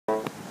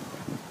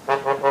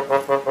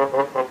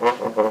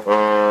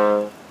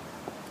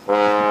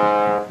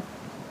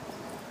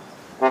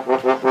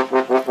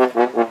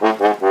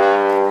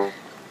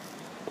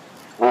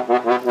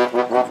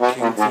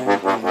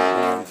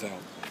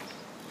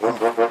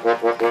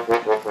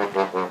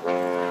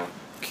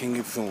King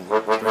of Zoom, bring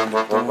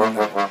the thorn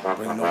out,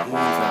 bring the horns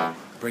out,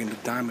 bring the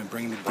diamond,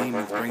 bring the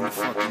demons, bring the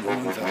fucking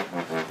horns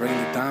out, bring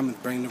the diamonds,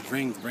 bring the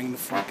rings, bring the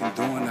fucking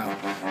dawn out.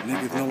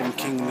 Niggas know I'm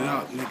kinging it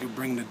up, nigga,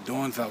 bring the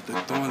dawns out, the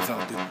thorns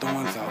out, the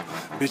thorns out.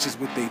 Bitches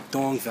with they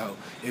thongs out.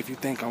 If you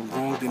think I'm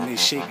wrong, then they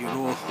shake it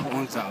all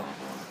horns out.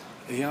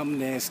 Yeah, I'm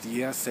nasty,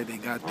 yeah, I said they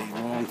got their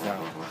wrongs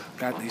out.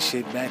 Got their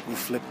shit back, we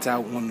flipped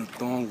out on the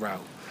thong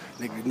route.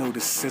 Nigga know the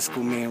Cisco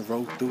man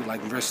rolled through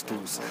like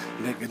Bristol's.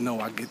 Nigga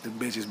know I get the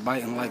bitches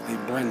biting like they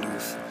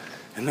Brendels.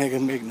 And nigga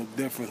make no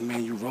difference,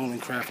 man, you rolling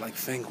craft like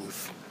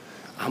singles.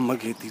 I'ma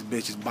get these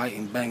bitches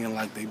biting, banging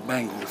like they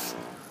bangles.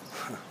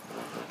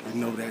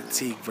 You know that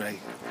T-Gray,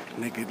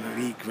 nigga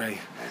the E-Gray.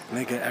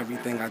 Nigga,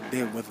 everything I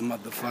did was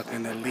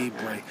motherfucking a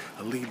Libre,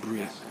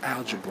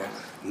 algebra.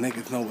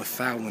 Niggas know it's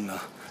sour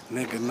now.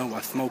 Nigga know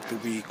I smoke the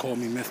weed, call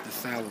me Mr.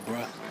 Sour,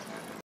 bruh.